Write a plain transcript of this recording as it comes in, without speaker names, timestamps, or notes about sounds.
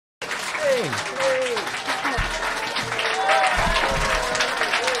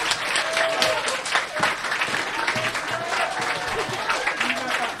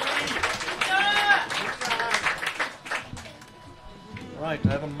Right, I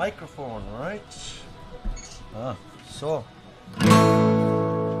have a microphone, right? So.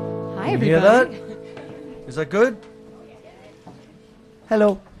 Hi, everybody. Hear that? Is that good?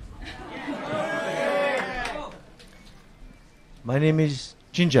 Hello. My name is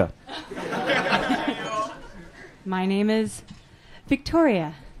Ginger. My name is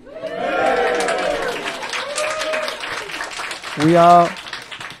Victoria. We are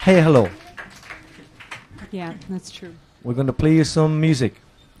Hey Hello. Yeah, that's true. We're going to play you some music.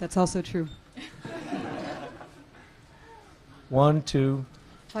 That's also true. 1, 2.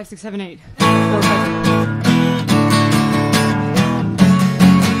 5, 6, 7, 8. 4, 5.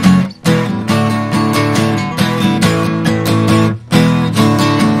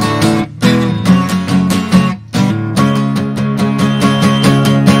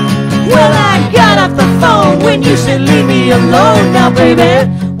 Well, I got off the phone when you said leave me alone. Now, baby,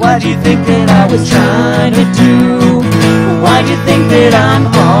 why'd you think that I was trying to do? Why'd you think that I'm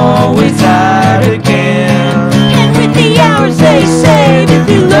always out again? And with the hours they save, if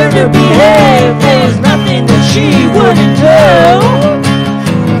you learn to behave, there's nothing that she wouldn't do.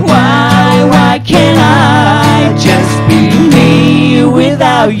 Why can't I just be me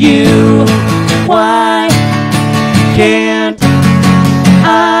without you? Why can't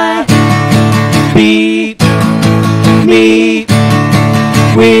I be me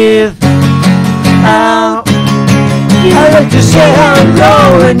without you? I like to say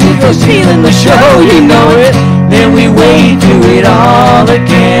hello and he goes stealing the show, you know it. Then we wait through it all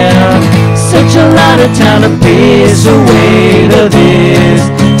again. Such a lot of time to piss away to this.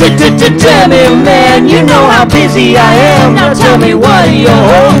 Tell me, man, you know how busy I am. Now tell me what you're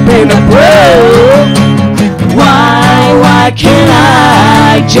hoping to prove. Why can't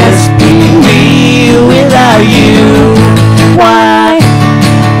I just be me without you? Why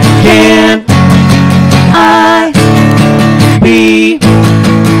can't I be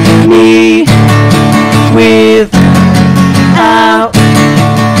me without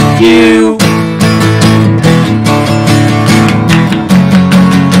you?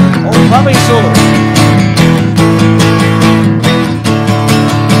 Oh, Bobby solo.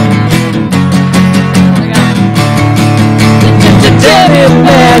 Tell me,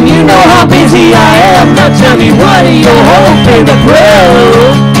 man, you know how busy I am. Now tell me what are you hoping to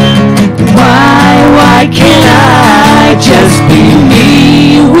prove? Why can't I just be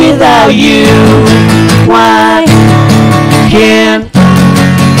me without you? Why can't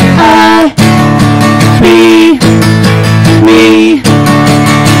I be me?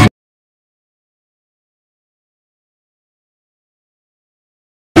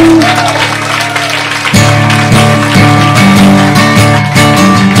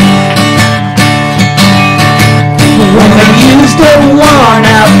 When I used a worn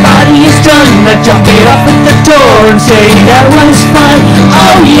out body is done, I drop it off at the door and say that was fun.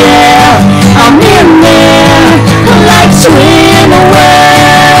 Oh yeah, I'm in there, like swimwear.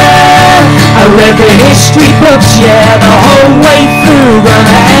 I read the history books, yeah, the whole way through.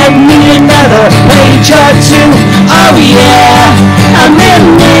 Gonna add me another page or two. Oh yeah, I'm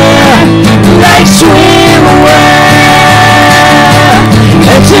in there, like swimwear.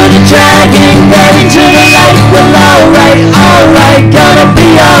 Into the dragon, get into the light. Well, alright, gonna be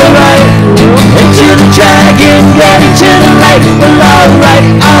alright. Into the dragon, get into the light. Well, alright,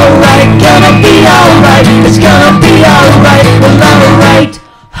 gonna be alright. It's gonna be alright. Well, alright.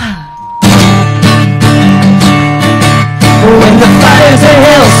 When the fires of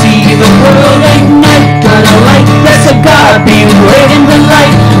hell see the world ignite, gonna light the cigar, be waiting the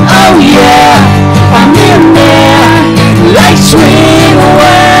light. Oh yeah, I'm in there, like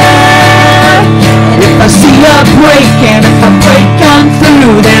swimwear. If I see a break and if I break on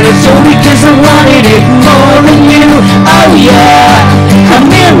through, then it's only cause I wanted it more than you. Oh yeah, I'm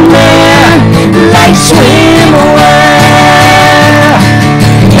in there, like swimwear.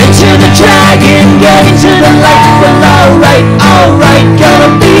 Into the dragon, get into the light. Well, alright, gonna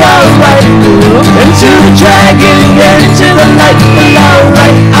be alright. Into the dragon, get into the light. Well,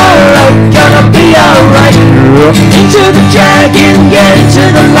 alright, gonna be alright. Into the dragon, get into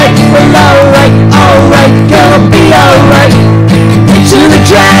the light. Well, alright, gonna be alright. Into the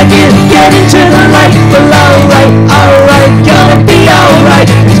dragon, get into the light. Well, alright, gonna be alright.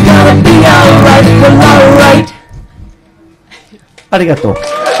 It's gonna be alright. Well, alright. Arigato.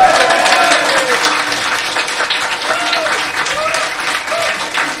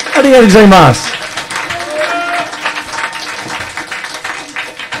 Arigato gozaimasu.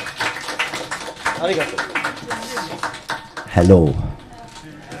 Hello.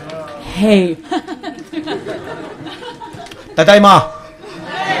 Hey. Tadaima.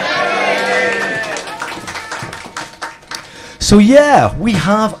 So yeah, we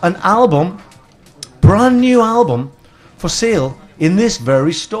have an album, brand new album, for sale in this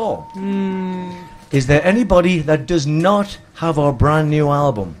very store. Is there anybody that does not have our brand new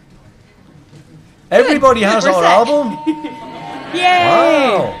album? Everybody has We're our set. album? Yay!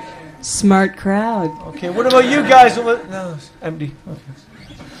 Wow. Smart crowd. Okay, what about you guys? No, it's empty. Okay.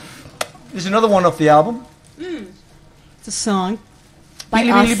 There's another one off the album. It's a song by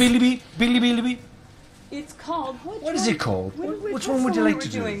Billy, us. Billy, Billy, Billy, Billy, Billy. It's called. What is it called? Which one would you like to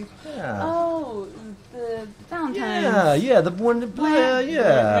do? Yeah. Oh, the Valentine's. Yeah, the one.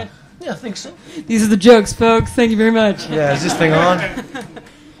 Yeah, I think so. These are the jokes, folks. Thank you very much. Yeah, is this thing on?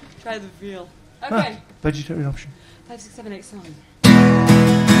 Try the feel. Okay. Vegetarian option. 5, 6, 7, 8 song.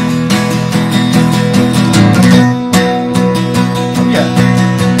 Yeah.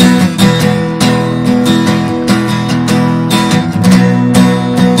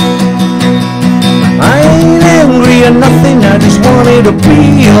 I ain't angry or nothing, I just wanted to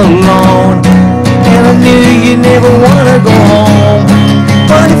be alone. And I knew you never wanna go home.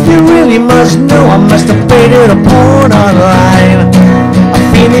 But if you really must know, I must have paid it a porn online. I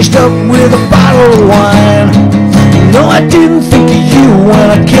finished up with a bottle of wine. No, I didn't think of you when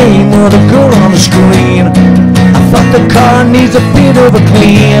I came with a girl on the screen. I thought the car needs a bit of a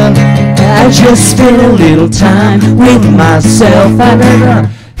clean. I just spent a little time with myself. I never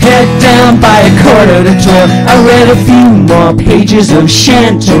head down by 1:45. I read a few more pages of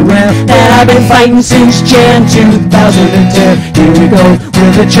Chanterelle that I've been fighting since Jan 2010. Here we go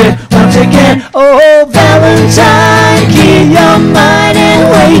with a trick once again. Oh, Valentine, keep your mind and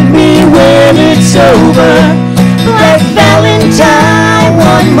wake me when it's over. Black Valentine,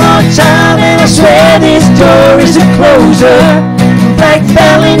 one more time, and I swear this door is a closer. Black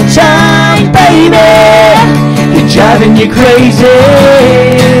Valentine, baby, you're driving you crazy.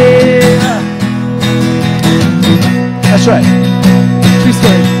 That's right. True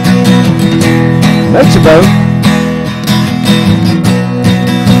story. That's about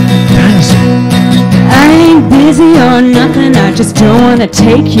dancing. I ain't busy or nothing. I just don't wanna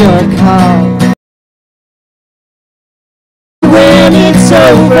take your call. When it's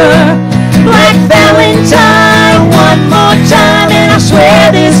over, Black Valentine, one more time, and I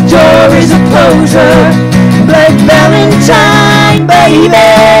swear this door is a closer. Black Valentine, baby,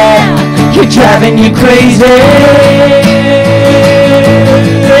 you're driving you crazy.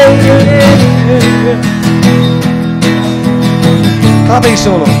 Clapping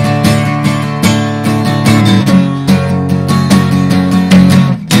solo.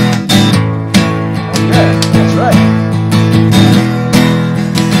 Yeah, that's right.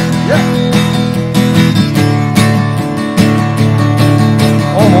 Yeah.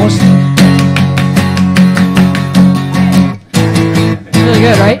 Almost. Really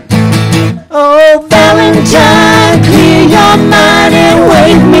good, right? Oh, Valentine, clear your mind and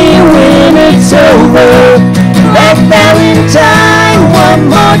wake me when it's over. Black Valentine, one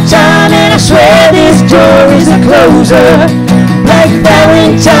more time, and I swear this door is a closer. Black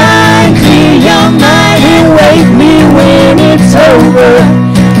Valentine, clear your mind and wake me when it's over.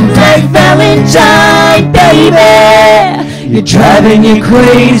 Black Valentine, baby, you're driving you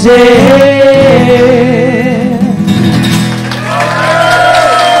crazy.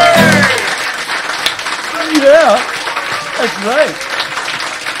 yeah. That's right.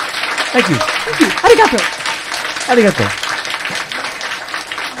 Thank you. Arigato. Arigato.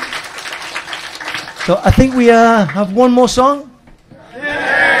 So I think we have one more song.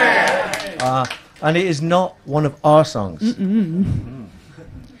 And it is not one of our songs.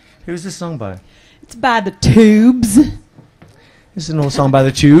 Who's this song by? It's by the Tubes. This is an old song by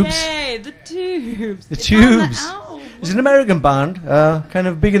the Tubes. Yay, the Tubes. The Tubes. It's an American band, kind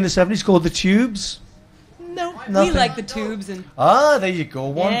of big in the 70s, called the Tubes. No, We nothing. like the Tubes and There you go,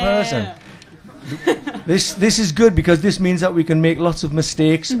 one person. This is good because this means that we can make lots of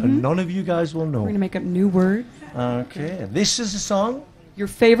mistakes and none of you guys will We're know. gonna make up new words. Okay, this is a song, Your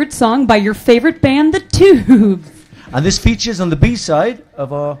favorite song by your favorite band, the Tubes. and this features on the B-side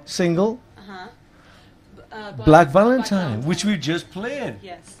of our single, Black Valentine, which we just played.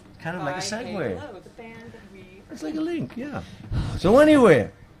 Yes. Kind of like a segue. The band that we. It's like a link, yeah. So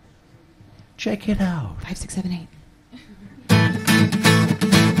anyway, check it out. 5, 6, 7, 8.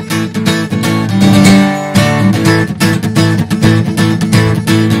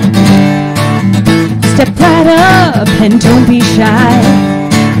 Step right up and don't be shy,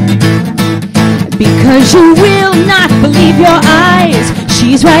 because you will not believe your eyes.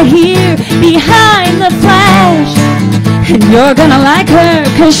 She's right here behind the flash, and you're gonna like her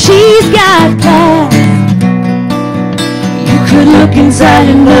 'cause she's got class. You could look inside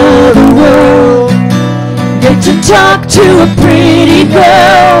another world, get to talk to a pretty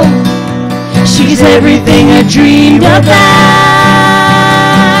girl. She's everything I dreamed about,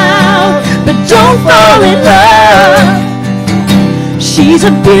 but don't fall in love. She's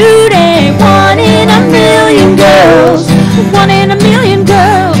a beauty, one in a million girls, one in a million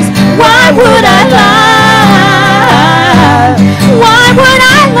girls. Why would I lie? Why would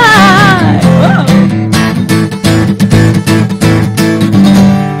I lie? Whoa.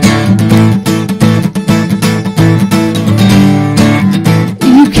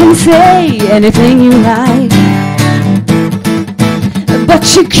 You can say anything you like, but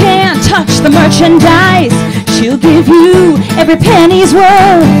you can't touch the merchandise. She'll give you every penny's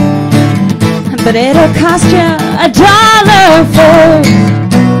worth, but it'll cost you $1 first.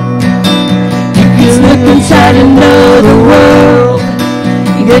 You can look inside another world,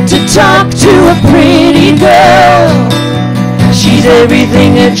 you get to talk to a pretty girl. She's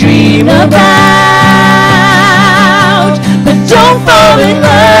everything I dream about, but don't fall in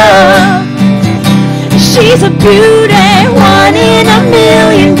love. She's a beauty, one in a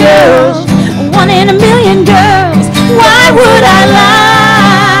million girls, one in a million girls. Why would I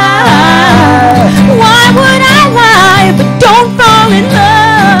lie? Why would I lie? But don't fall in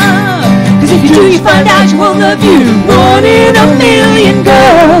love, 'cause if you do, you find out she won't love you. One in a million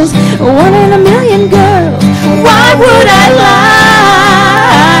girls, one in a million girls. Why would I lie?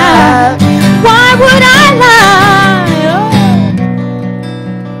 Why would I lie?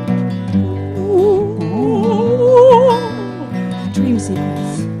 Oh. Dream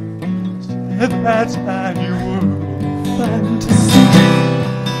sequence. That's how you were. Fantasy.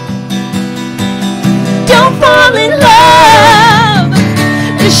 Don't fall in love.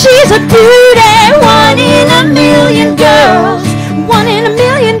 She's a beauty, one in a million girls, one in a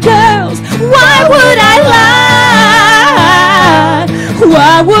million girls. Why would I lie?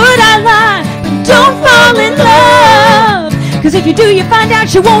 Why would I lie? But don't fall in love, 'cause if you do, you find out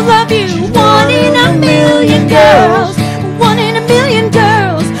she won't love you. One in a million girls, one in a million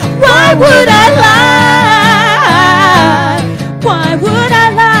girls. Why would I lie? Why would I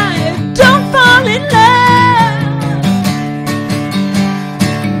lie? Don't fall in love.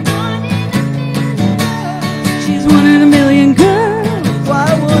 She's one in a million girls. Why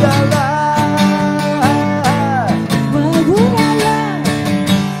would I lie? Why would I lie?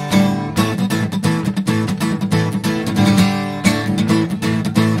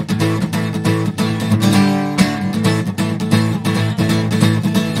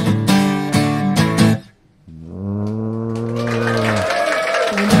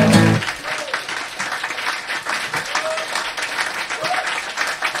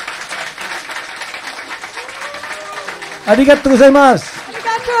 Arigatou gozaimasu.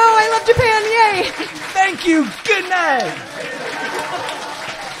 Arigato, I love Japan, yay! Thank you. Good night.